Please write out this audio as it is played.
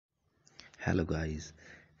Hello guys,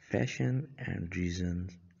 fashion and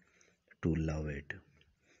reasons to love it.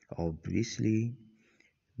 Obviously,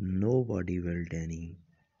 nobody will deny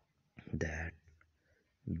that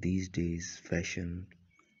these days fashion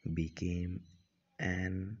became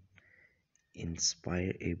an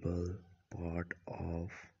inspirable part of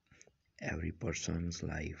every person's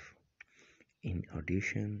life. In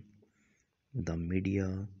addition, the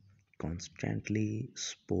media constantly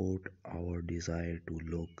support our desire to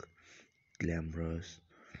look glamorous,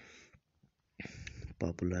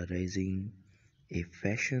 popularizing a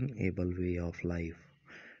fashionable way of life.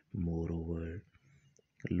 Moreover,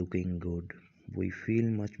 looking good, we feel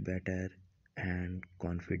much better and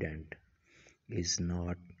confident. Is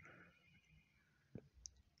not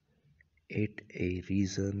it a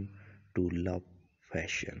reason to love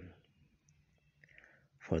fashion?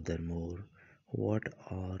 Furthermore, what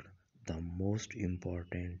are the most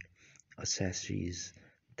important accessories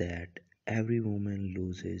that every woman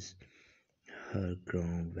loses her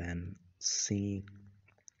ground when seeing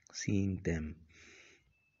them?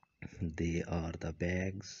 They are the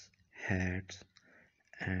bags, hats,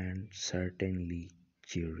 and certainly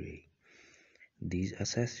jewelry. These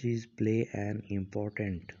accessories play an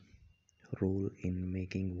important role in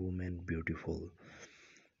making women beautiful.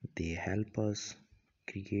 They help us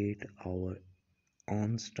create our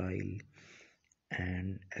own style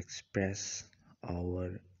and express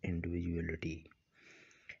our individuality.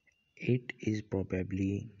 It is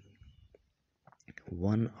probably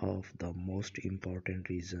one of the most important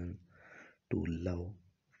reasons to love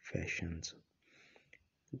fashions.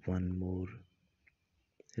 One more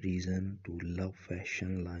reason to love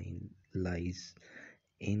fashion line lies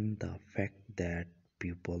in the fact that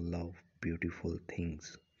people love beautiful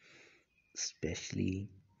things, especially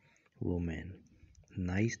women.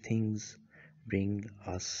 Nice things bring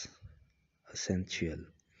us essential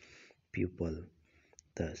people.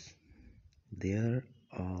 Thus, there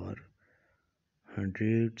are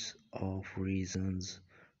hundreds of reasons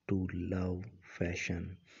to love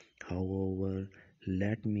fashion. However,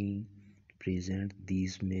 let me present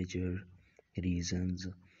these major reasons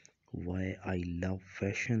why I love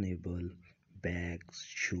fashionable bags,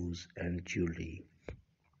 shoes, and jewelry.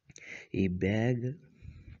 A bag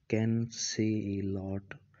can say a lot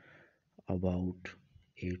about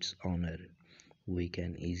its owner. We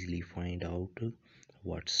can easily find out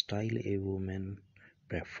what style a woman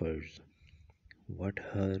prefers, what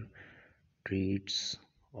her traits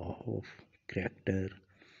of character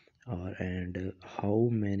are, and how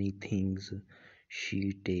many things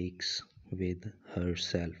she takes with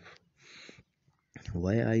herself.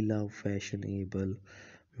 Why I love fashionable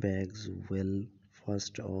bags? Well,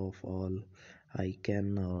 first of all, I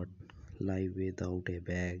cannot live without a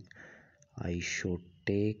bag. I should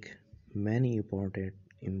take many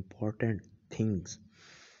important things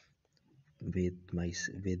with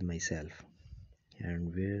myself,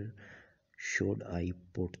 and where should I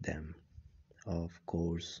put them? Of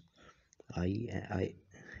course, I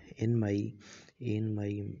in my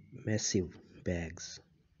massive bags.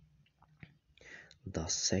 The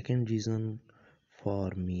second reason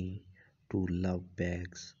for me to love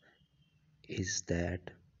bags is that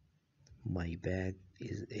my bag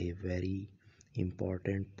is a very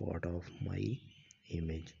important part of my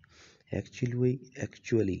image. Actually,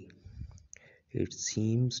 it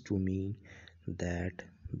seems to me that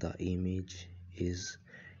the image is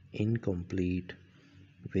incomplete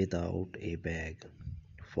without a bag.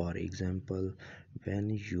 For example, when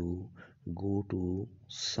you go to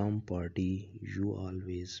some party, you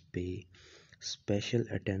always pay special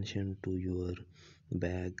attention to your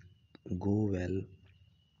bag. Go well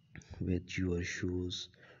with your shoes.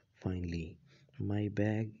 Finally, my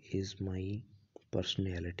bag is my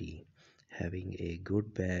personality. Having a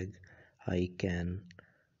good bag, I can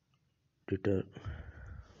deter-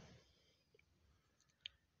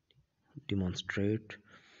 demonstrate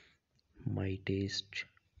my taste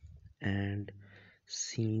and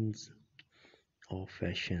scenes of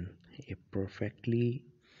fashion. A perfectly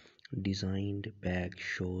designed bag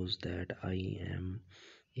shows that I am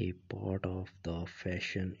a part of the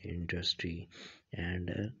fashion industry,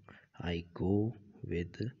 and I go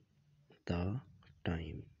with the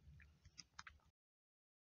time.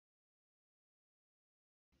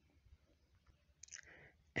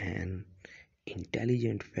 An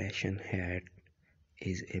intelligent fashion hat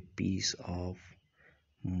is a piece of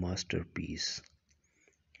masterpiece.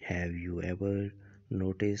 Have you ever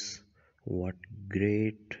noticed what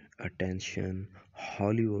great attention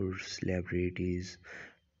Hollywood celebrities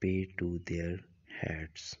pay to their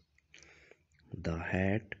hats? The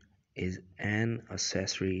hat is an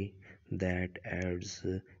accessory that adds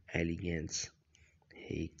elegance,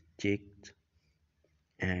 a chic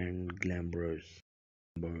and glamorous.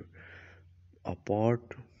 But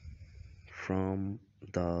apart from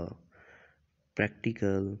the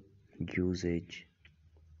practical usage,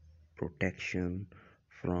 protection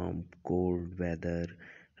from cold weather,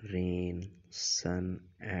 rain, sun,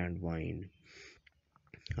 and wind,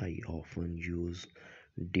 I often use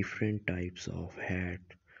different types of hat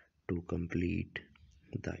to complete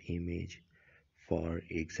the image. For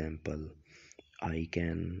example, I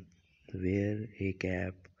can wear a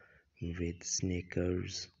cap with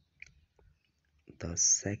sneakers. The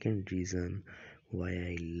second reason why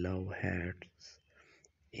I love hats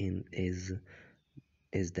is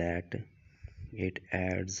that it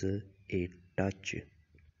adds a touch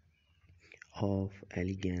of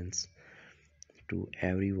elegance to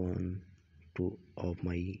everyone to of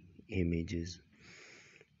my images.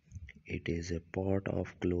 It is a part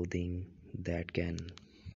of clothing that can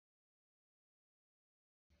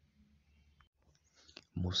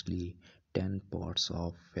mostly 10 parts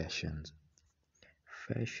of fashion.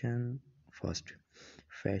 Fashion first.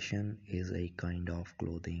 Fashion is a kind of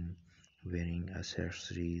clothing, wearing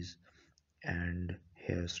accessories and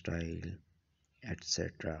hairstyle,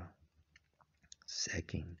 etc.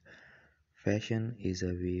 Second, fashion is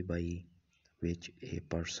a way by which a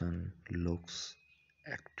person looks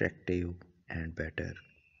attractive and better.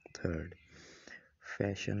 Third,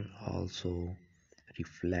 fashion also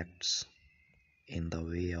reflects in the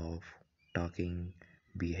way of talking,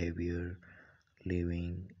 behavior,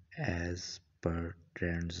 living as per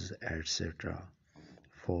trends, etc.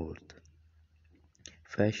 Fourth,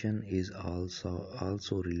 fashion is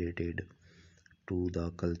also related to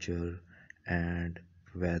the culture and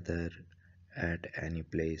weather at any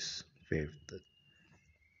place. Fifth,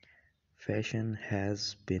 fashion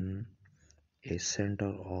has been a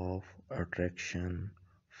center of attraction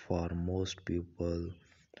for most people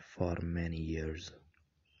for many years.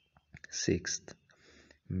 Sixth,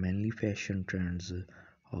 many fashion trends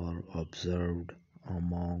are observed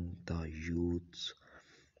among the youths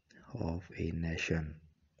of a nation.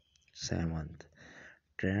 Seventh,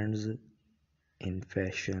 trends in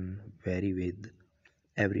fashion vary with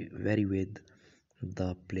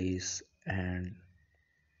the place and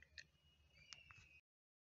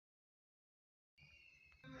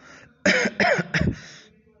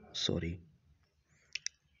sorry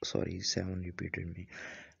seven repeated me.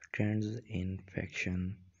 Trends in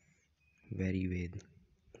fashion vary with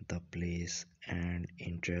the place and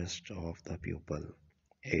interest of the pupil.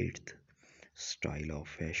 Eighth, style of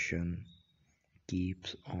fashion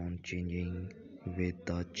keeps on changing with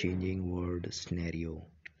the changing world scenario.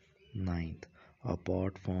 Ninth,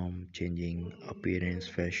 apart from changing appearance,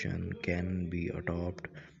 fashion can be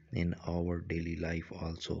adopted in our daily life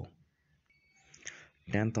also.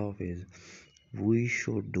 Tenth of is we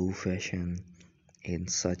should do fashion in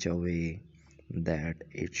such a way that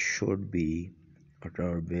it should be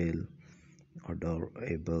adorable,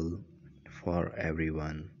 adorable for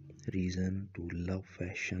everyone. Reason to love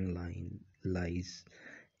fashion line lies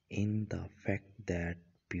in the fact that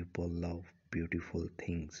people love beautiful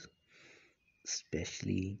things,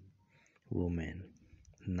 especially women.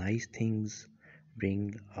 Nice things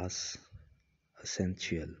bring us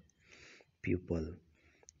essential people.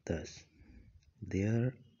 Thus,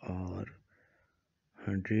 there are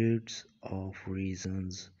hundreds of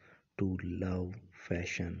reasons to love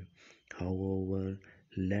fashion. However,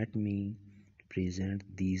 let me present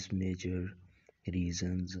these major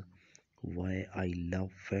reasons why I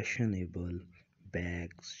love fashionable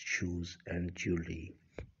bags, shoes, and jewelry.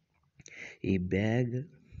 A bag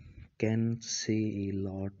can say a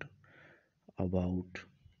lot about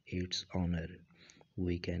its owner.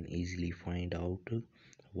 We can easily find out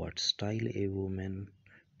what style a woman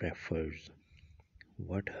prefers,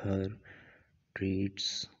 what her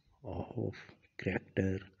traits of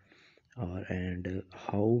character are, and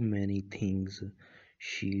how many things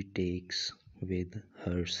she takes with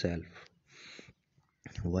herself.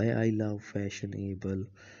 Why I love fashionable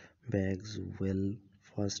bags? Well,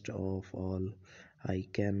 first of all, I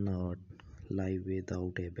cannot live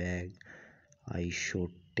without a bag. I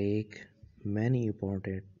should take many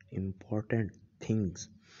important things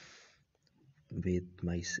with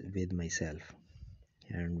myself,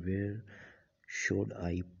 and where should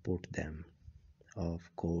I put them? Of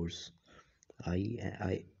course,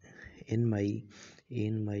 I in my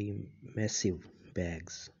massive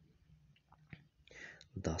bags.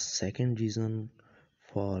 The second reason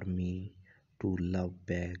for me to love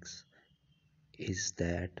bags is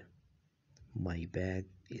that my bag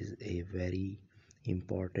is a very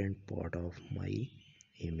important part of my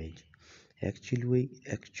image. Actually,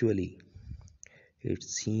 it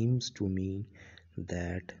seems to me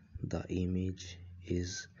that the image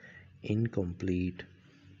is incomplete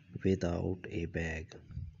without a bag.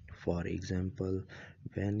 For example,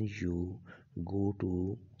 when you go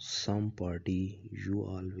to some party, you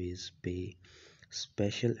always pay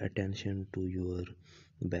special attention to your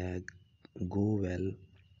bag go well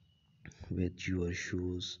with your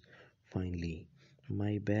shoes. Finally,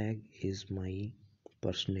 my bag is my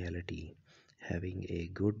personality. Having a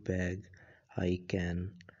good bag, I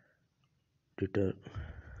can deter-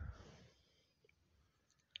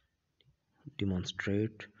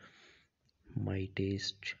 demonstrate my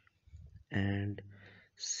taste and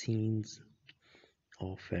scenes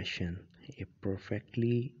of fashion. A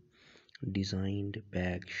perfectly designed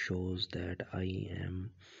bag shows that I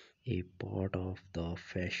am a part of the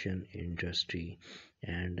fashion industry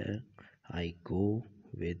and I go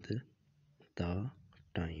with the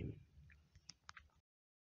time.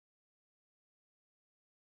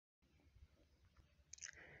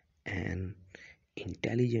 An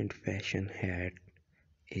intelligent fashion hat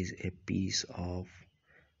is a piece of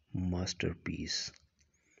masterpiece.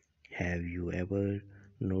 Have you ever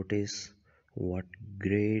noticed what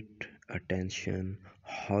great attention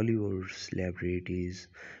Hollywood celebrities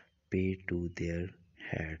pay to their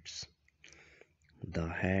hats? The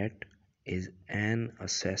hat is an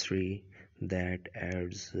accessory that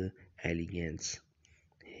adds elegance,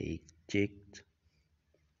 a chic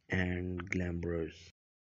and glamorous.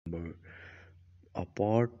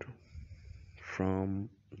 Apart from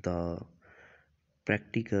the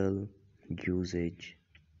practical usage,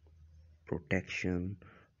 protection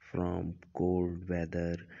from cold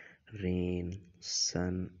weather, rain,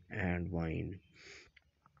 sun, and wind,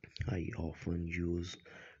 I often use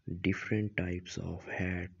different types of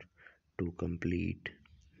hat to complete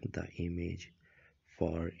the image.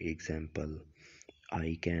 For example,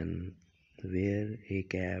 I can wear a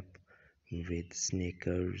cap with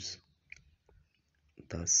sneakers.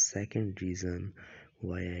 The second reason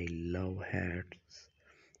why I love hats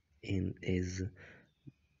is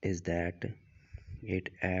that it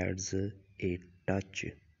adds a touch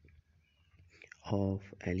of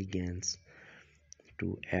elegance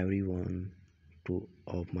to every one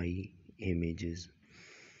of my images.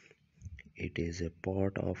 It is a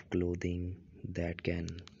part of clothing that can